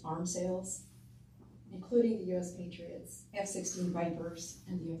consistent arms sales. including the U.S. Patriots, F-16 Vipers,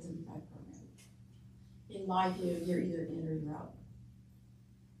 and the F-35 program. In my view, you're either in or you're out.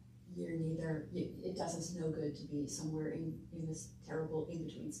 You're neither, it does us no good to be somewhere in this terrible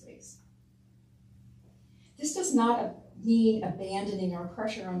in-between space. This does not mean abandoning our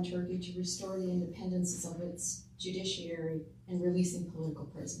pressure on Turkey to restore the independences of its judiciary and releasing political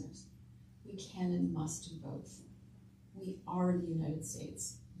prisoners. We can and must do both. We are the United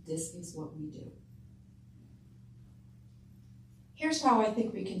States. This is what we do. Here's how I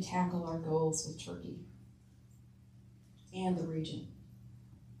think we can tackle our goals with Turkey and the region.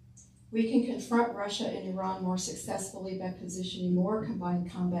 We can confront Russia and Iran more successfully by positioning more combined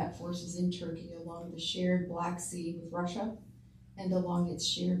combat forces in Turkey along the shared Black Sea with Russia and along its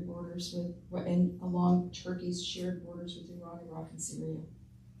shared borders along Turkey's shared borders with Iran, Iraq, and Syria.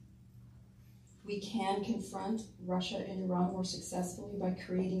 We can confront Russia and Iran more successfully by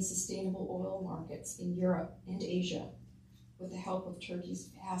creating sustainable oil markets in Europe and Asia with the help of Turkey's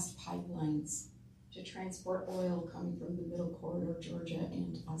vast pipelines to transport oil coming from the middle corridor of Georgia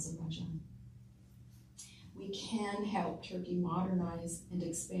and Azerbaijan. We can help Turkey modernize and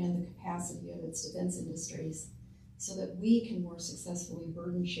expand the capacity of its defense industries so that we can more successfully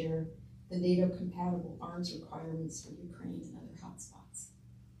burden share the NATO-compatible arms requirements for Ukraine and other hotspots.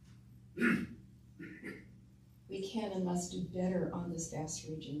 We can and must do better on this vast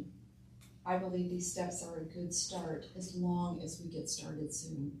region. I believe these steps are a good start as long as we get started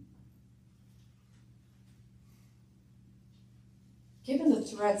soon. Given the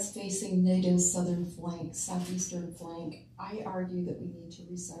threats facing NATO's southern flank, southeastern flank, I argue that we need to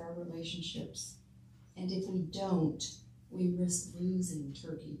reset our relationships. And if we don't, we risk losing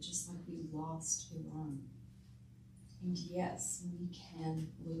Turkey, just like we lost Iran. And yes, we can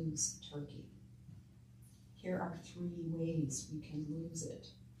lose Turkey. Here are 3 ways we can lose it.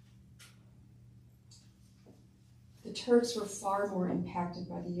 The Turks were far more impacted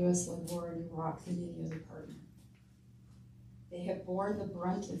by the US-led war in Iraq than any other partner. They have borne the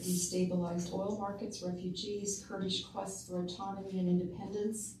brunt of destabilized oil markets, refugees, Kurdish quests for autonomy and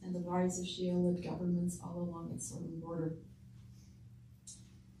independence, and the rise of Shia-led governments all along its southern border.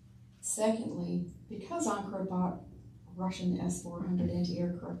 Secondly, because Ankara bought Russian S-400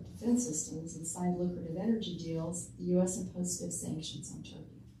 anti-aircraft defense systems and signed lucrative energy deals, the U.S. imposed stiff sanctions on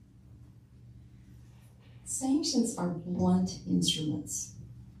Turkey. Sanctions are blunt instruments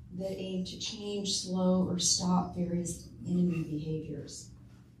that aim to change, slow, or stop various enemy behaviors.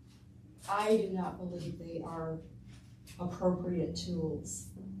 I do not believe they are appropriate tools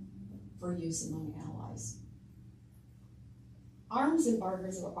for use among allies. Arms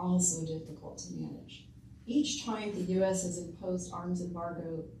embargoes are also difficult to manage. Each time the U.S. has imposed arms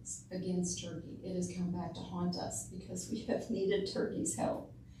embargoes against Turkey, it has come back to haunt us because we have needed Turkey's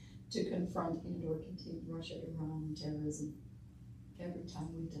help to confront and or contain Russia, Iran, and terrorism. Every time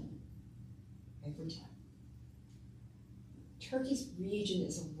we've done it. Every time. Turkey's region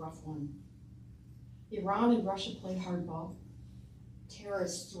is a rough one. Iran and Russia play hardball.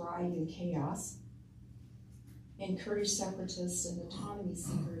 Terrorists thrive in chaos. And Kurdish separatists and autonomy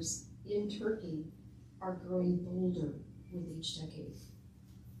seekers in Turkey are growing bolder with each decade.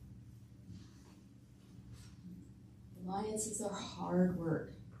 Alliances are hard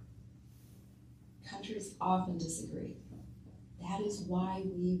work. Countries often disagree. That is why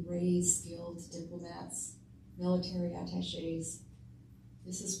we raise skilled diplomats, military attaches.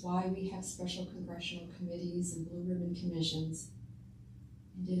 This is why we have special congressional committees and blue ribbon commissions.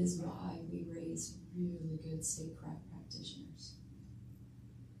 And it is why we raise really good statecraft practitioners.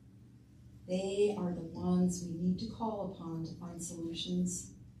 They are the ones we need to call upon to find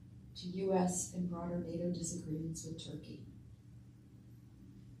solutions to US and broader NATO disagreements with Turkey.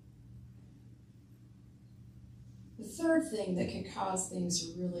 The third thing that could cause things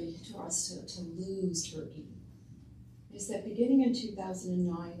to us to lose Turkey is that beginning in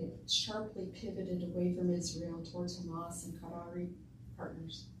 2009, it sharply pivoted away from Israel towards Hamas and Qatari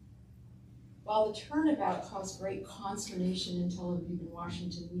partners. While the turnabout caused great consternation in Tel Aviv and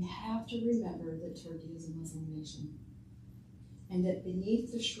Washington, we have to remember that Turkey is a Muslim nation, and that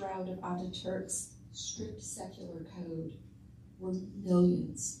beneath the shroud of Ataturk's strict secular code were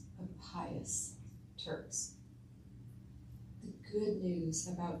millions of pious Turks. The good news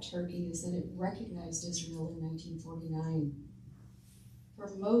about Turkey is that it recognized Israel in 1949. For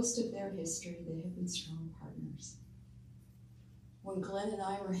most of their history, they have been strong partners. When Glenn and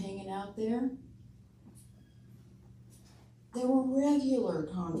I were hanging out there were regular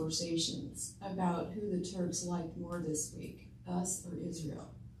conversations about who the Turks liked more this week, us or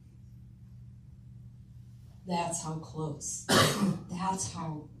Israel. That's how close, that's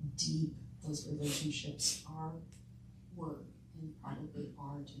how deep those relationships were and probably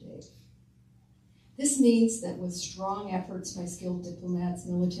are today. This means that with strong efforts by skilled diplomats,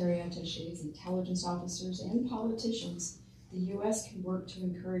 military attachés, intelligence officers, and politicians, the U.S. can work to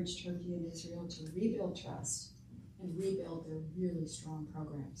encourage Turkey and Israel to rebuild trust and rebuild their really strong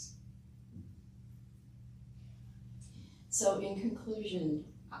programs. So in conclusion,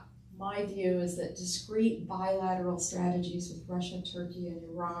 my view is that discrete bilateral strategies with Russia, Turkey, and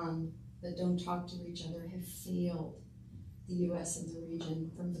Iran that don't talk to each other have failed the U.S. and the region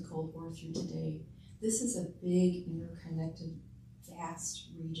from the Cold War through today. This is a big, interconnected, vast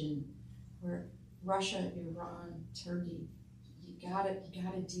region where Russia, Iran, Turkey, you gotta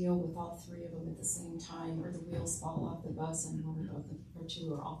deal with all three of them at the same time, or the wheels fall off the bus on one or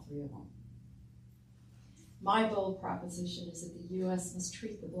two or all three of them. My bold proposition is that the U.S. must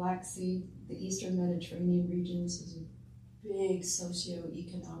treat the Black Sea, the Eastern Mediterranean regions as a big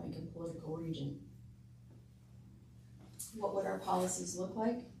socio-economic and political region. What would our policies look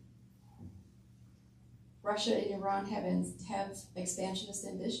like? Russia and Iran have expansionist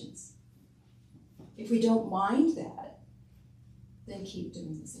ambitions. If we don't mind that, then keep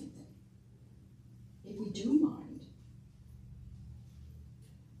doing the same thing. If we do mind,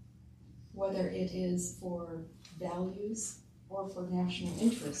 whether it is for values or for national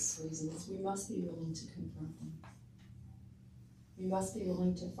interests reasons, we must be willing to confront them. We must be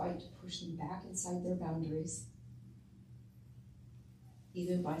willing to fight to push them back inside their boundaries,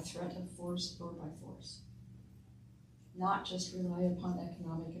 either by threat of force or by force. Not just rely upon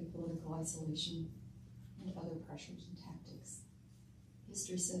economic and political isolation and other pressures and tactics.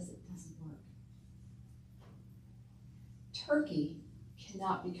 History says it doesn't work. Turkey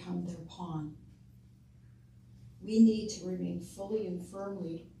cannot become their pawn. We need to remain fully and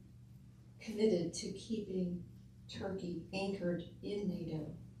firmly committed to keeping Turkey anchored in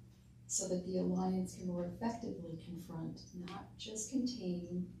NATO so that the alliance can more effectively confront, not just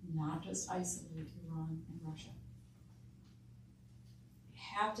contain, not just isolate Iran and Russia. We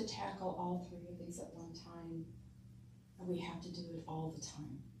have to tackle all three of these at one time, and we have to do it all the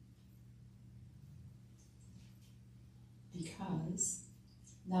time. Because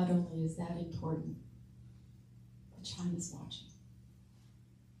not only is that important, but China's watching.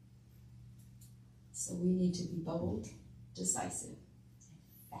 So we need to be bold, decisive, and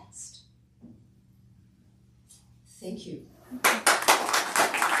fast. Thank you.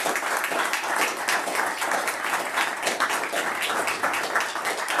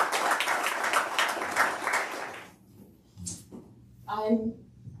 I'm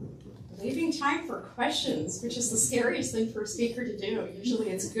leaving time for questions, which is the scariest thing for a speaker to do. Usually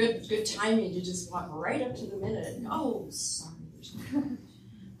it's good timing to just walk right up to the minute. Oh, sorry.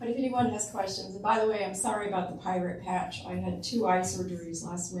 But if anyone has questions, and by the way, I'm sorry about the pirate patch. I had 2 eye surgeries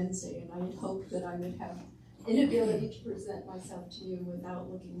last Wednesday, and I had hoped that I would have inability to present myself to you without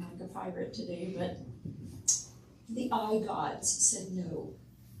looking like a pirate today, but the eye gods said no.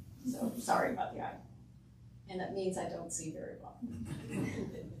 So sorry about the eye. And that means I don't see very well.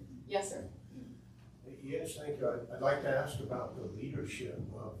 Yes, sir. Yes, thank you. I'd like to ask about the leadership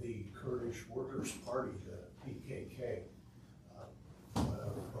of the Kurdish Workers' Party, the PKK.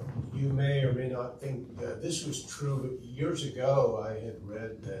 You may or may not think that this was true, but years ago I had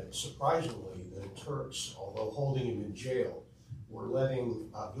read that surprisingly the Turks, although holding him in jail, were letting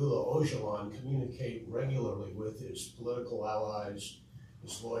Abdullah Öcalan communicate regularly with his political allies,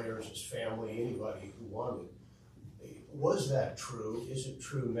 his lawyers, his family, anybody who wanted. Was that true? Is it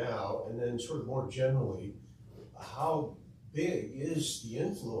true now? And then sort of more generally, how big is the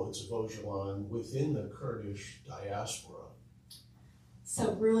influence of Öcalan within the Kurdish diaspora?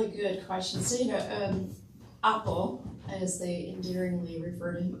 So really good question. So, Apo, as they endearingly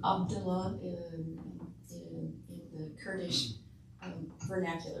refer to him, Abdullah in the Kurdish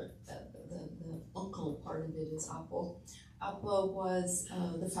vernacular, the uncle part of it is Apo. Apo was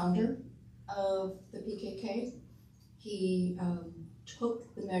the founder of the PKK. He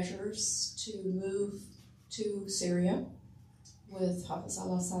took the measures to move to Syria with Hafiz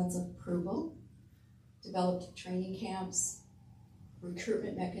al-Assad's approval, developed training camps,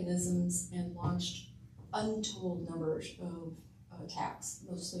 recruitment mechanisms, and launched untold numbers of attacks,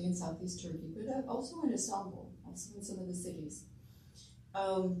 mostly in southeast Turkey, but also in Istanbul, also in some of the cities.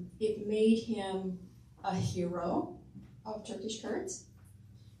 It made him a hero of Turkish Kurds,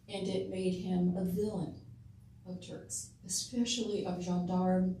 and it made him a villain of Turks, especially of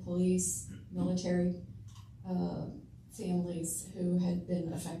gendarme, police, military families who had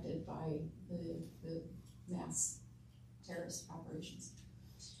been affected by the mass terrorist operations.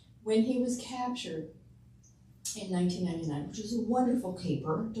 When he was captured, in 1999, which is a wonderful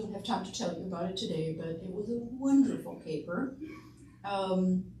caper. Don't have time to tell you about it today, but it was a wonderful caper.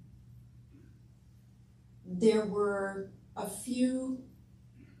 There were a few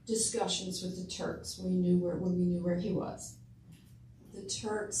discussions with the Turks when we knew where he was. The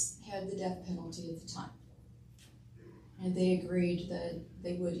Turks had the death penalty at the time, and they agreed that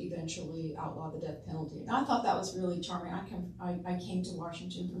they would eventually outlaw the death penalty. And I thought that was really charming. I came to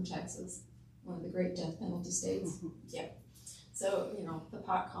Washington from Texas, one of the great death penalty states. Yeah. So, you know, the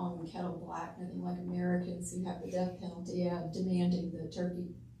pot calling the kettle black, nothing like Americans who have the death penalty, demanding that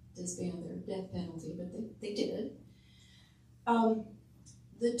Turkey disband their death penalty, but they did.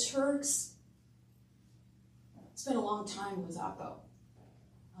 The Turks spent a long time with Akko.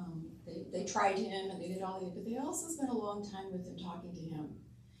 They tried him and they did all that, but they also spent a long time with him, talking to him.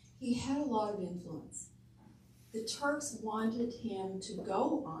 He had a lot of influence. The Turks wanted him to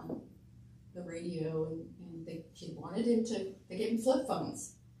go on the radio, and they gave him flip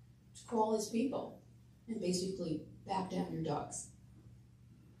phones to call his people and basically back down your ducks.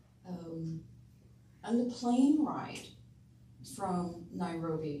 On the plane ride from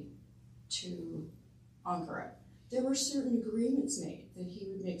Nairobi to Ankara, there were certain agreements made that he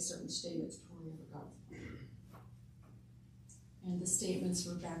would make certain statements before he ever got there. And the statements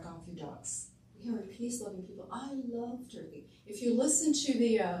were back off your ducks. We are a peace-loving people. I love Turkey. If you listen to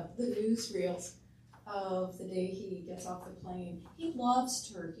the newsreels of the day he gets off the plane, he loves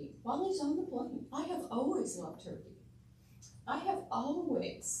Turkey while he's on the plane. I have always loved Turkey. I have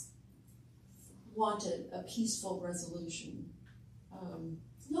always wanted a peaceful resolution.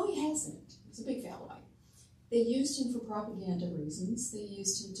 No, he hasn't. He's a big fat lie. They used him for propaganda reasons. They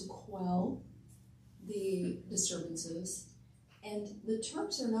used him to quell the disturbances. And the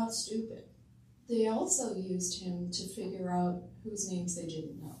Turks are not stupid. They also used him to figure out whose names they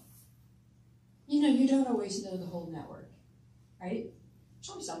didn't know. You know, you don't always know the whole network, right? There's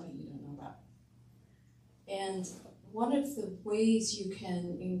always something you don't know about. And one of the ways you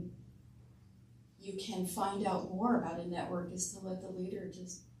can find out more about a network is to let the leader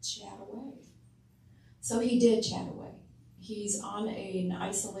just chat away. So he did chat away. He's on an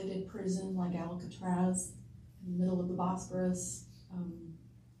isolated prison like Alcatraz in the middle of the Bosporus.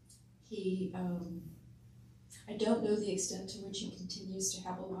 I don't know the extent to which he continues to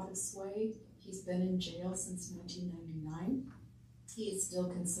have a lot of sway. He's been in jail since 1999. He is still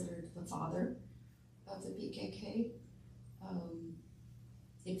considered the father of the PKK.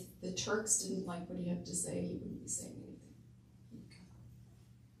 If the Turks didn't like what he had to say, he wouldn't be saying anything.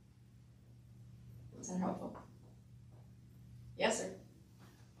 Was that helpful? Yes, sir.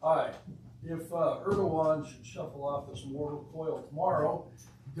 Hi. If Erdogan should shuffle off this mortal coil tomorrow,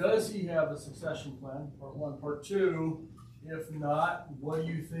 does he have a succession plan? Part one. Part two, if not, what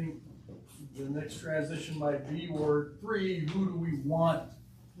do you think the next transition might be? Or three, who do we want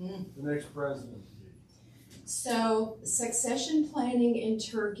the next president to be? So succession planning in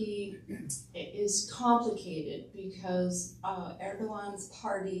Turkey is complicated because Erdogan's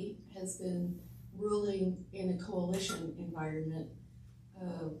party has been ruling in a coalition environment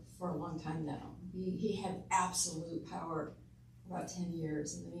for a long time now. He had absolute power for about 10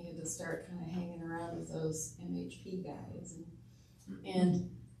 years, and then he had to start kind of hanging around with those MHP guys. And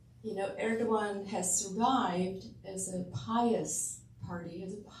you know, Erdogan has survived as a pious party,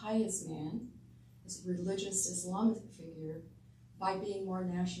 as a pious man, as a religious Islamic figure, by being more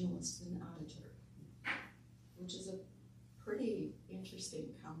nationalist than Ataturk, which is a pretty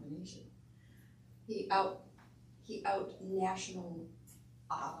interesting combination. He out national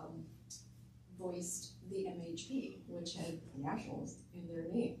voiced the MHP, which had nationals in their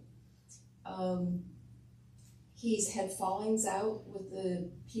name. He's had fallings out with the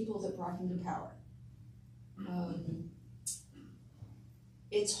people that brought him to power.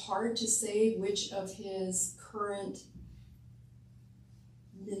 It's hard to say which of his current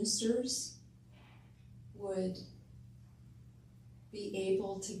ministers would be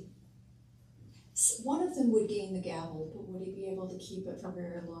able to. One of them would gain the gavel, but would he be able to keep it for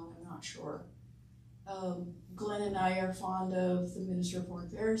very long? I'm not sure. Glenn and I are fond of the Minister of Foreign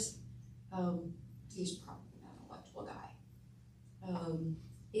Affairs. He's probably not an electable guy.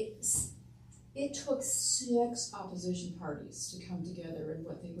 It took 6 opposition parties to come together in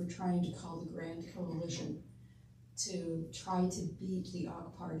what they were trying to call the Grand Coalition to try to beat the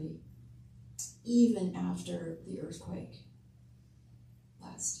AK Party, even after the earthquake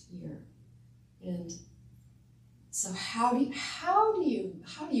last year. And so how do you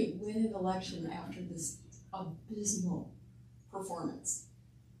win an election after this abysmal performance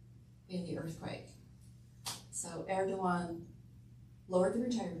in the earthquake? So Erdogan lowered the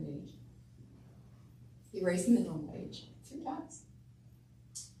retirement age. He raised the minimum wage 3 times.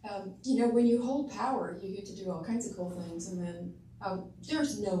 You know, when you hold power, you get to do all kinds of cool things, and then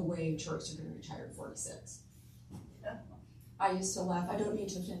there's no way Turks are going to retire at 46. I used to laugh. I don't mean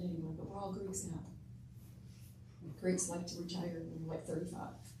to offend anyone, but we're all Greeks now. Greeks like to retire when they're like 35.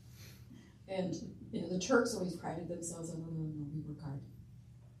 And, you know, the Turks always prided themselves on, no, we work hard.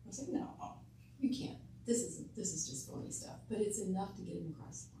 I was like, no, you can't. This is just phony stuff. But it's enough to get him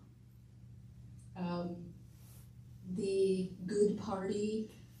across the line. The good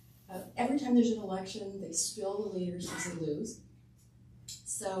party, every time there's an election, they spill the leaders because they lose.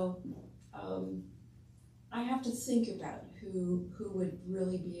 So I have to think about who would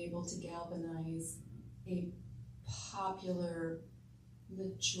really be able to galvanize a popular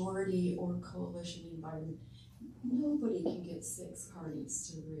majority or coalition environment. Nobody can get 6 parties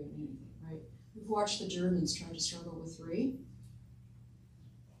to agree on anything, right? We've watched the Germans try to struggle with 3.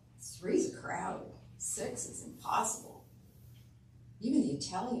 3's a crowd. 6 is impossible. Even the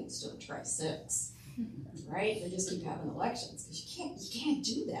Italians don't try 6, right? They just keep having elections because you can't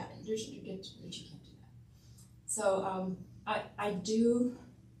do that. You can't do that. So I do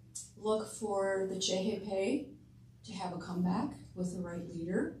look for the CHP to have a comeback with the right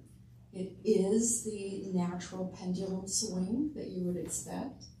leader. It is the natural pendulum swing that you would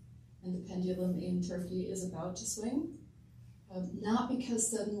expect, and the pendulum in Turkey is about to swing. Not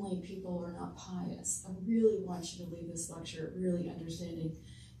because suddenly people are not pious. I really want you to leave this lecture really understanding,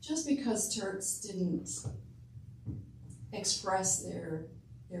 just because Turks didn't express their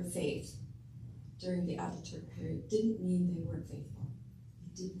faith during the Ataturk period didn't mean they weren't faithful.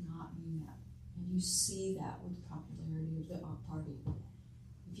 It did not mean that. And you see that with the popularity of the AK Party.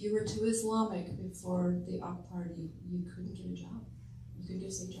 If you were too Islamic before the AK Party, you couldn't get a job. You couldn't get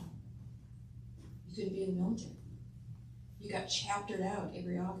a safe job. You couldn't be in the military. You got chaptered out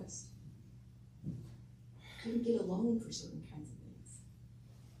every August. You couldn't get a loan for certain kinds of things.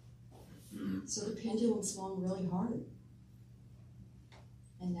 So the pendulum swung really hard.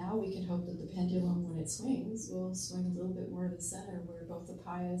 And now we can hope that the pendulum, when it swings, will swing a little bit more to the center, where both the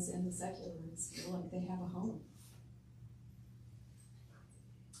pious and the secularists feel like they have a home.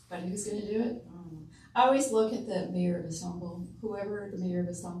 But who's going to do it? I don't know. I always look at the mayor of Istanbul. Whoever the mayor of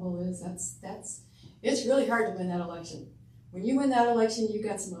Istanbul is, it's really hard to win that election. When you win that election, you've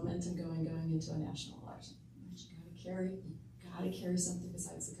got some momentum going into a national election. But you gotta carry something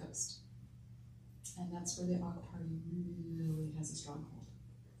besides the coast. And that's where the AK Party really has a stronghold.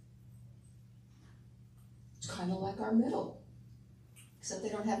 It's kind of like our middle, except they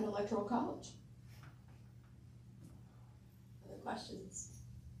don't have an electoral college. Other questions?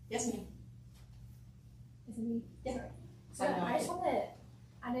 Yes, ma'am. Is it me? Yeah. So I just want to,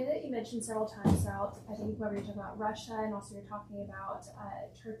 I know that you mentioned several times throughout, I think when we were talking about Russia and also you're talking about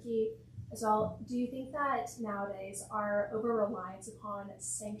Turkey as well. Do you think that nowadays our over-reliance upon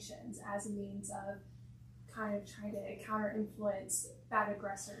sanctions as a means of kind of trying to counter-influence bad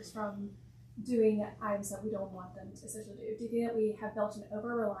aggressors from doing items that we don't want them to essentially do? Do you think that we have built an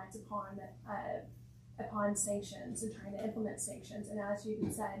over-reliance upon sanctions and trying to implement sanctions, and as you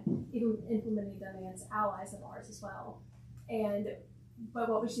even said, even implementing them against allies of ours as well? But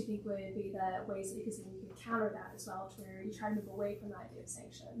what would you think would be the ways that you could counter that as well, to where you try to move away from the idea of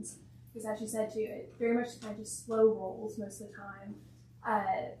sanctions? Because as you said too, it very much kind of just slow rolls most of the time.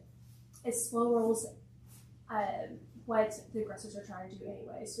 It slow rolls what the aggressors are trying to do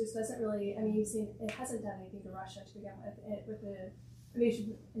anyway. So it doesn't really, I mean, you've seen it hasn't done anything to Russia to begin with the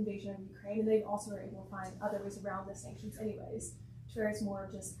invasion of Ukraine, and they also were able to find other ways around the sanctions anyways, to where it's more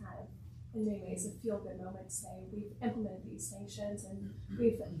of just kind of, in many ways, a feel-good moment to say we've implemented these sanctions and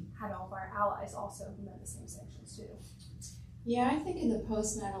we've had all of our allies also implement the same sanctions too. Yeah, I think in the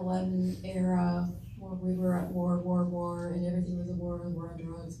post-9/11 era, where we were at war, and everything was a war on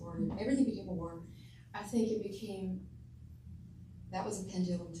drugs, everything became a war. I think it became, that was a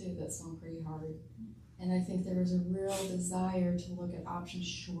pendulum too that swung pretty hard. And I think there was a real desire to look at options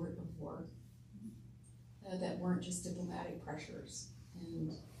short of war that weren't just diplomatic pressures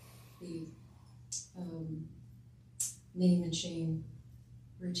and the name and shame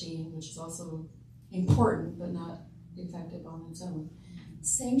routine, which is also important but not effective on its own.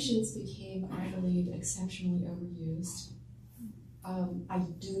 Sanctions became, I believe, exceptionally overused. I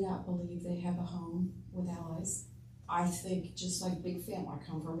do not believe they have a home with allies. I think, just like big family, I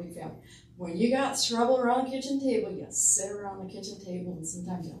come from a big family. When you got trouble around the kitchen table, you sit around the kitchen table, and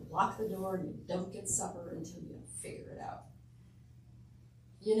sometimes you lock the door and you don't get supper until you figure it out.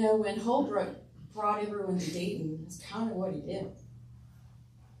 You know, when Holbrooke brought everyone to Dayton, that's kind of what he did.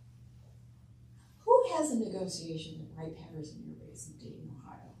 Who has a negotiation at Wright Patterson Air Base in Dayton,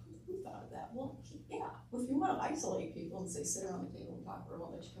 Ohio? Who thought of that? Well, yeah. Well, if you want to isolate people and say, sit around the table and talk, or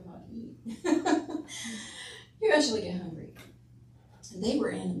we'll let you come out and eat, you eventually get hungry. And they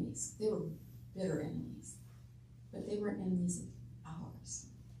were enemies. They were bitter enemies. But they weren't enemies of ours.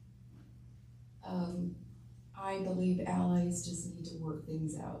 I believe allies just need to work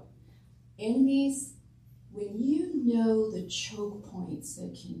things out. Enemies, when you know the choke points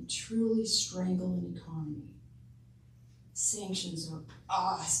that can truly strangle an economy, sanctions are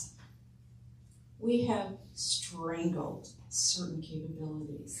awesome. We have strangled certain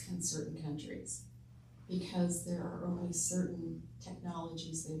capabilities in certain countries because there are only certain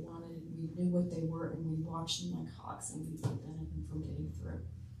technologies they wanted, and we knew what they were, and we watched them like hawks, and we prevented them from getting through.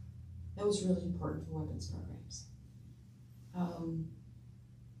 That was really important for weapons programs.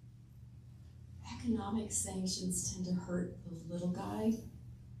 Economic sanctions tend to hurt the little guy,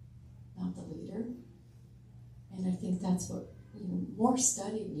 not the leader. And I think that's what, more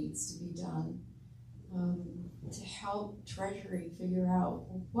study needs to be done to help Treasury figure out,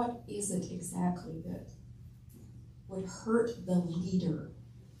 well, what is it exactly that would hurt the leader,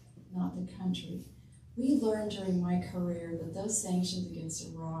 not the country. We learned during my career that those sanctions against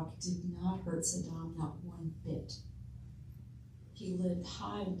Iraq did not hurt Saddam, not one bit. He lived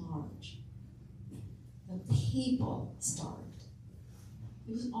high and large. The people starved.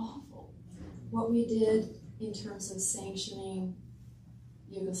 It was awful. What we did in terms of sanctioning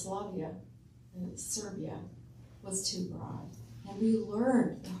Yugoslavia, Serbia, was too broad. And we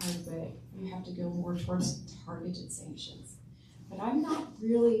learned the hard way. You have to go more towards targeted sanctions. But I'm not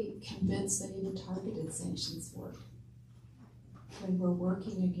really convinced that even targeted sanctions work when we're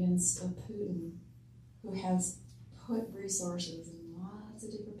working against a Putin who has put resources in lots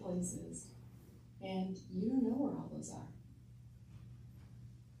of different places, and you don't know where all those are.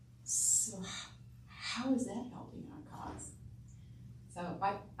 So how is that helping our cause? So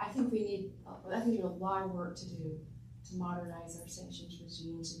I think there's a lot of work to do to modernize our sanctions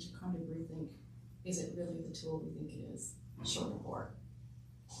regimes and to kind of rethink, is it really the tool we think it is, short of war?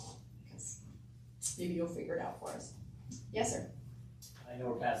 Because maybe you'll figure it out for us. Yes, sir. I know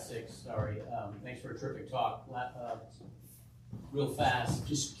we're past 6, sorry. Thanks for a terrific talk. Real fast,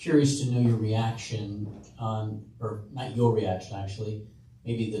 just curious to know your reaction on, or not your reaction actually,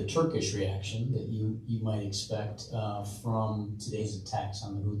 maybe the Turkish reaction that you might expect from today's attacks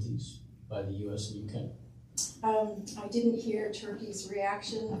on the Houthis by the US and UK. I didn't hear Turkey's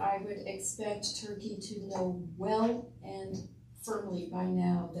reaction. I would expect Turkey to know well and firmly by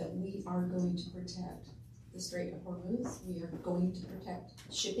now that we are going to protect the Strait of Hormuz. We are going to protect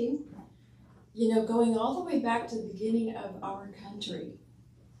shipping. Going all the way back to the beginning of our country,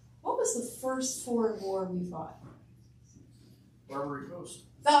 what was the first foreign war we fought? Barbary Coast.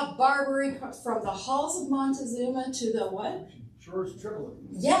 The Barbary Coast, from the halls of Montezuma to the what? Shores of Tripoli.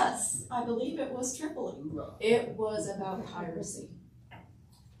 Yes, I believe it was Tripoli. It was about piracy.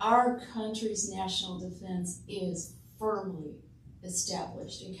 Our country's national defense is firmly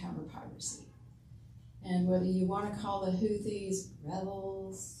established in counter-piracy. And whether you want to call the Houthis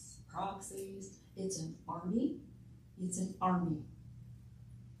rebels, proxies, it's an army. It's an army.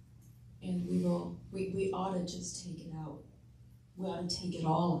 And we ought to just take it out. We ought to take it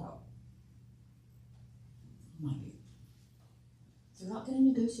all out. In my view. They're not going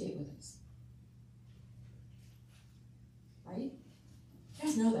to negotiate with us. Right? You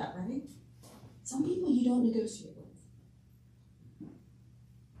guys know that, right? Some people you don't negotiate with.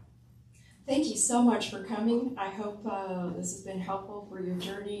 Thank you so much for coming. I hope this has been helpful for your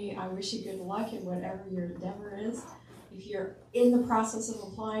journey. I wish you good luck in whatever your endeavor is. If you're in the process of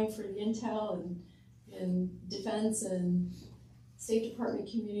applying for the intel and in defense and State Department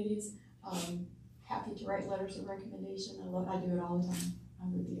communities, happy to write letters of recommendation. I do it all the time. I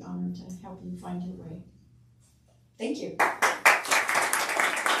would be honored to help you find your way. Thank you.